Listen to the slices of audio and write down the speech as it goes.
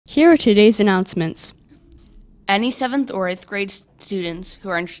Here are today's announcements. Any 7th or 8th grade students who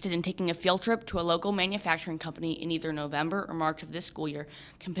are interested in taking a field trip to a local manufacturing company in either November or March of this school year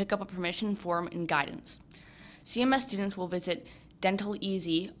can pick up a permission form and guidance. CMS students will visit Dental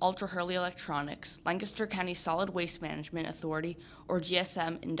Easy, Ultra Hurley Electronics, Lancaster County Solid Waste Management Authority, or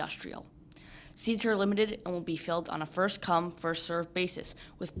GSM Industrial. Seats are limited and will be filled on a first-come, first-served basis,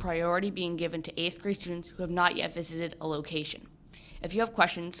 with priority being given to 8th grade students who have not yet visited a location. If you have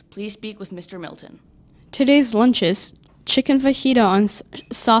questions, please speak with Mr. Milton. Today's lunches: chicken fajita on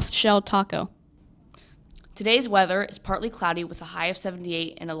soft shell taco. Today's weather is partly cloudy with a high of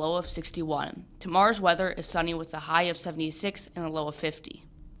 78 and a low of 61. Tomorrow's weather is sunny with a high of 76 and a low of 50.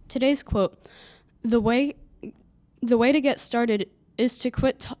 Today's quote: The way to get started is to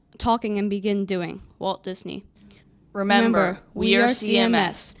quit talking and begin doing. Walt Disney. Remember, we are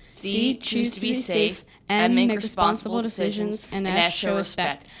CMS. C, choose to be safe. M, make responsible decisions. And S, show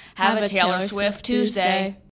respect. Have a Taylor Swift Tuesday.